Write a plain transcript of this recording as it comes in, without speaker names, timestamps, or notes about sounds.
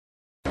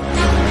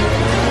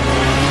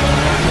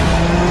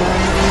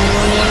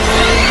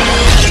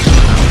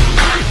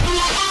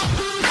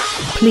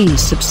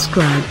Please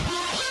subscribe.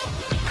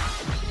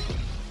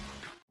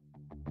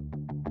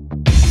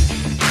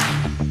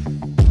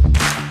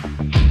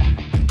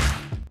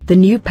 The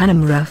new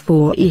Panamera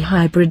 4e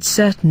Hybrid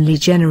certainly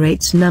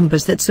generates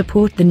numbers that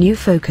support the new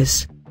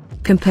Focus.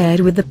 Compared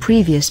with the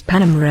previous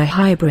Panamera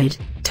Hybrid,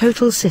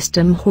 total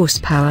system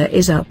horsepower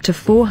is up to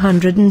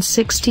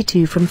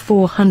 462 from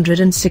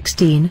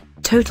 416,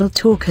 total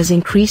torque has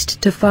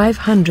increased to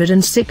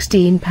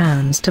 516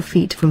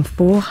 pounds-feet from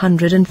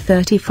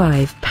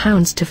 435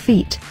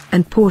 pounds-feet,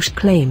 and Porsche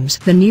claims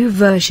the new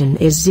version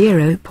is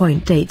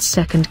 0.8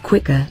 seconds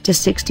quicker to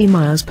 60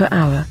 miles per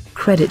hour.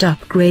 Credit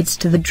upgrades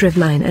to the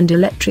driveline and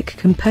electric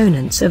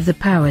components of the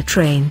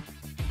powertrain.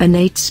 An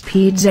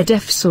 8-speed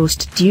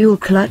ZF-sourced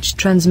dual-clutch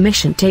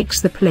transmission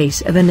takes the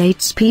place of an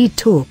 8-speed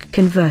torque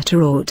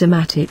converter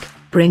automatic,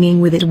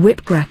 bringing with it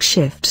whip-crack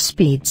shift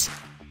speeds.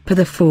 Per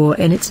the 4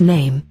 in its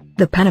name,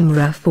 the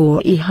Panamera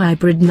 4e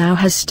Hybrid now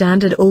has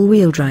standard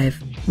all-wheel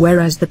drive,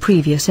 whereas the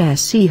previous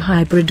SE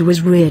Hybrid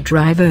was rear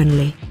drive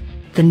only.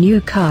 The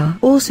new car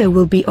also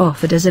will be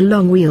offered as a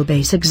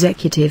long-wheelbase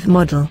executive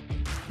model.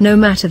 No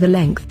matter the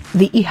length,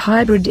 the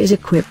e-Hybrid is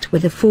equipped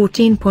with a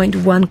 14.1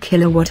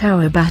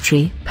 kWh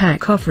battery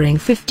pack offering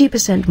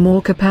 50%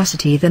 more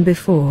capacity than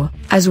before,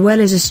 as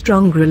well as a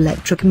stronger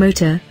electric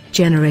motor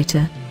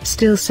generator,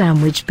 still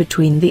sandwiched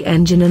between the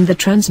engine and the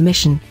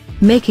transmission,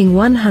 making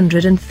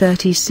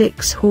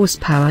 136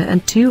 horsepower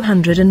and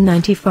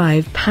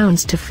 295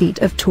 pounds-feet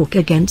of torque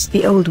against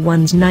the old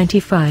one's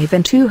 95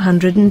 and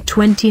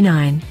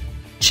 229.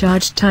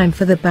 Charge time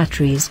for the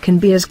batteries can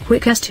be as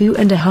quick as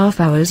 2.5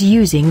 hours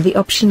using the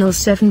optional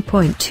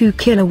 7.2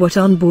 kilowatt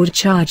onboard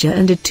charger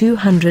and a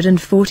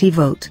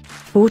 240-volt,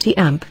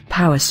 40-amp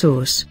power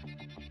source.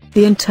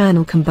 The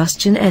internal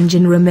combustion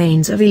engine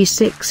remains a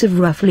V6 of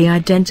roughly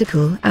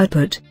identical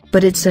output,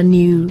 but it's a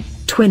new,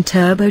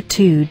 twin-turbo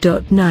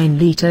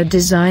 2.9-liter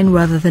design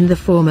rather than the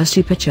former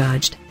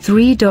supercharged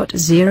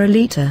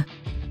 3.0-liter.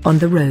 On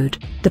the road,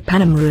 the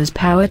Panamera's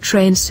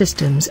powertrain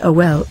systems are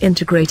well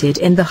integrated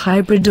in the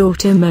hybrid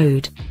auto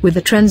mode, with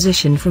the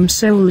transition from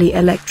solely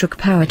electric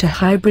power to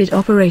hybrid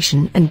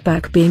operation and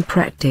back being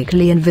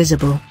practically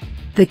invisible.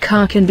 The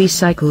car can be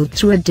cycled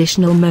through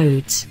additional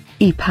modes: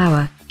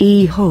 e-Power,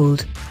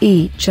 e-Hold,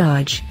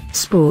 e-Charge,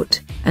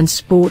 Sport, and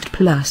Sport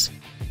Plus.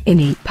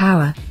 In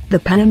e-Power, the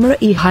Panamera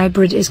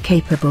e-Hybrid is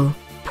capable,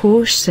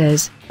 Porsche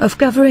says, of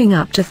covering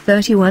up to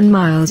 31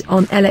 miles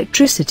on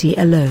electricity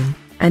alone,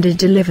 and it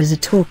delivers a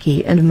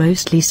torquey and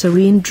mostly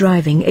serene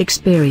driving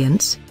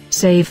experience,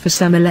 save for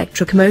some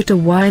electric motor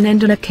whine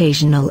and an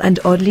occasional and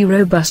oddly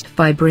robust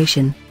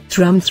vibration,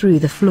 thrum through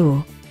the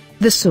floor.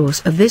 The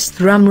source of this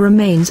thrum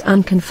remains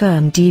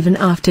unconfirmed even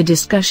after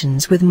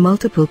discussions with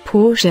multiple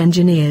Porsche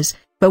engineers,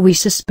 but we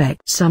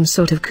suspect some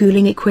sort of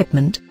cooling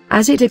equipment,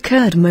 as it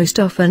occurred most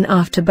often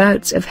after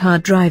bouts of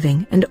hard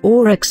driving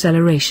and/or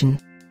acceleration.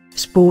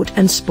 Sport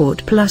and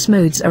Sport Plus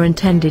modes are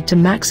intended to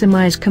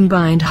maximize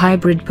combined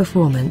hybrid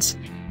performance.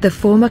 The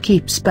former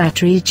keeps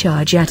battery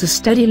charge at a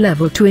steady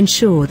level to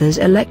ensure there's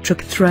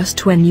electric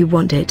thrust when you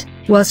want it,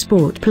 while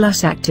Sport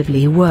Plus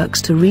actively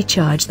works to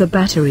recharge the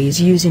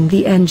batteries using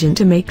the engine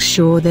to make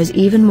sure there's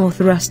even more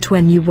thrust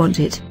when you want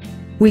it.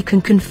 We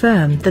can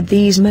confirm that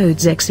these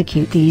modes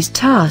execute these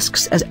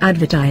tasks as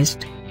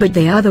advertised, but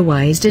they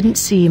otherwise didn't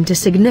seem to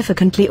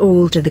significantly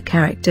alter the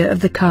character of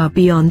the car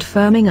beyond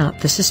firming up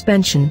the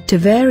suspension to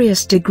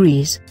various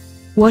degrees.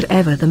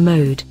 Whatever the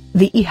mode,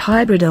 the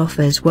e-Hybrid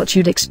offers what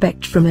you'd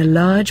expect from a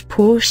large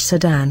Porsche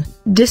sedan: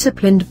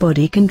 disciplined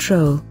body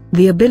control,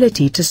 the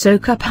ability to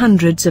soak up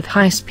hundreds of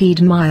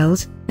high-speed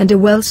miles, and a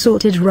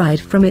well-sorted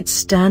ride from its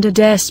standard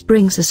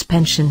air-spring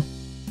suspension.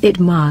 It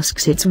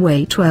masks its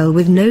weight well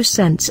with no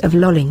sense of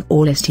lolling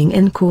or listing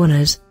in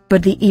corners,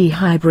 but the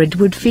e-Hybrid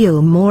would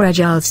feel more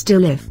agile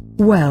still if,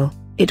 well,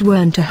 it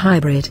weren't a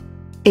hybrid.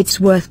 It's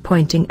worth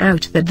pointing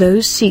out that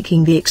those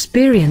seeking the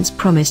experience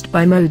promised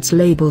by modes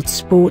labeled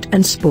Sport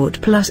and Sport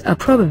Plus are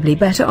probably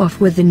better off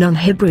with the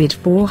non-hybrid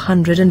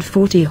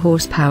 440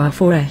 horsepower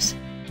 4S.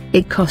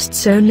 It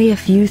costs only a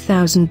few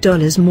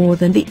 $1,000s more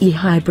than the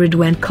e-Hybrid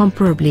when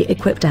comparably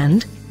equipped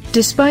and,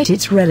 despite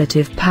its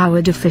relative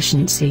power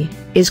deficiency,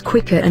 is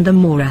quicker and the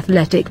more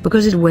athletic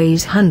because it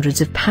weighs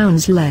hundreds of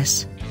pounds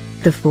less.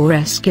 The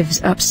 4S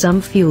gives up some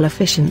fuel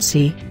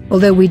efficiency,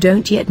 although we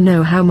don't yet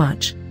know how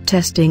much.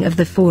 Testing of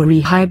the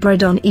 4e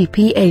Hybrid on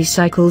EPA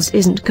cycles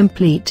isn't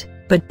complete,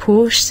 but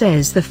Porsche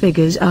says the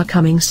figures are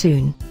coming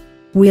soon.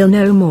 We'll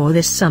know more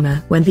this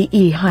summer when the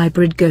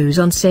e-Hybrid goes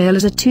on sale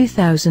as a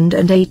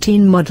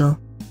 2018 model.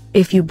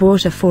 If you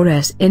bought a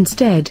 4S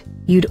instead,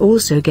 you'd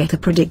also get a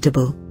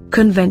predictable,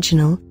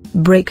 conventional,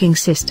 braking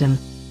system.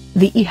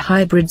 The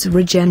e-Hybrid's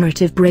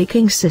regenerative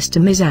braking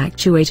system is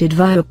actuated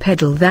via a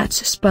pedal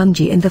that's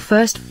spongy in the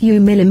first few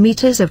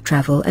millimeters of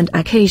travel and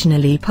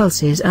occasionally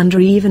pulses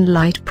under even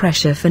light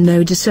pressure for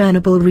no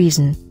discernible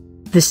reason.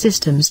 The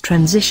system's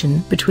transition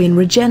between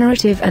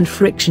regenerative and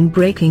friction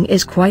braking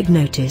is quite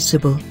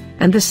noticeable,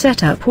 and the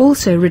setup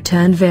also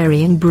returns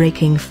varying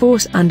braking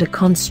force under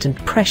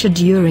constant pressure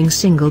during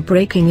single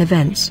braking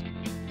events.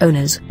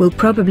 Owners will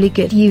probably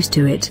get used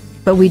to it,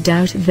 but we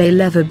doubt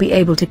they'll ever be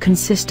able to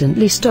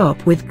consistently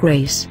stop with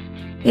grace.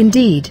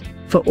 Indeed,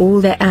 for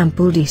all their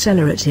ample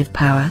decelerative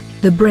power,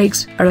 the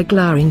brakes are a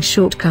glaring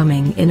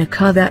shortcoming in a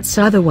car that's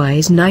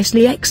otherwise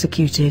nicely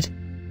executed.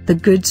 The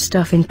good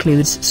stuff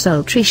includes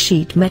sultry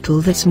sheet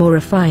metal that's more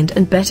refined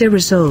and better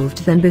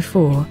resolved than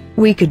before.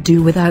 We could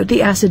do without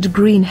the acid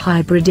green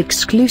hybrid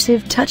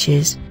exclusive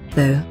touches,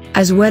 though,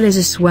 as well as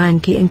a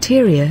swanky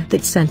interior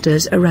that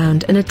centers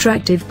around an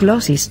attractive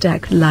glossy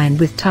stack lined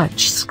with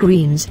touch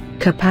screens,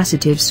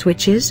 capacitive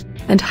switches,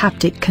 and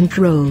haptic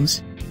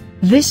controls.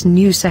 This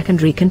new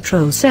secondary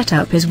control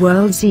setup is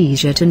worlds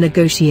easier to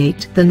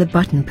negotiate than the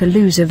button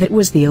palooza that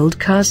was the old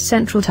car's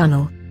central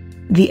tunnel.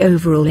 The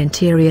overall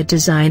interior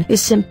design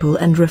is simple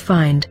and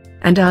refined,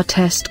 and our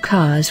test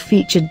cars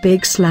featured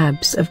big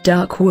slabs of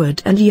dark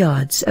wood and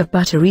yards of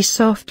buttery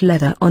soft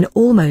leather on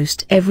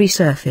almost every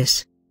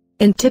surface.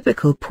 In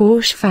typical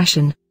Porsche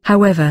fashion,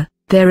 however,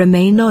 there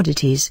remain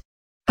oddities.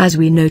 As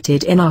we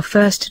noted in our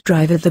first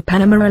drive of the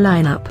Panamera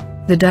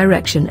lineup, the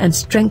direction and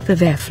strength of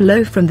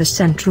airflow from the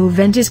central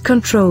vent is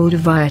controlled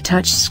via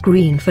touch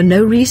screen for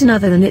no reason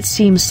other than it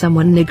seems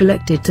someone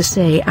neglected to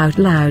say out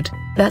loud,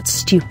 "That's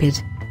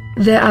stupid."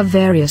 There are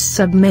various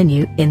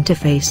sub-menu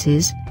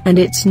interfaces, and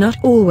it's not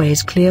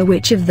always clear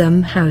which of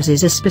them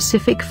houses a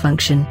specific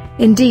function.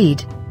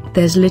 Indeed,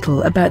 there's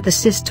little about the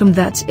system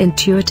that's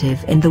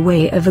intuitive in the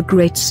way of a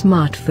great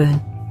smartphone.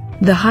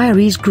 The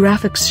high-res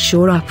graphics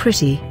sure are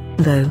pretty,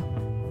 though.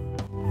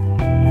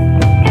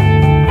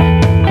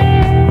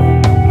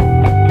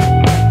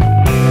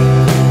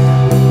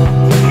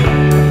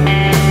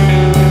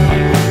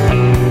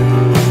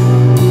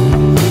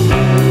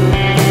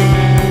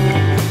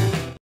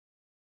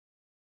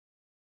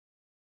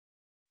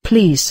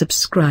 Please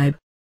subscribe.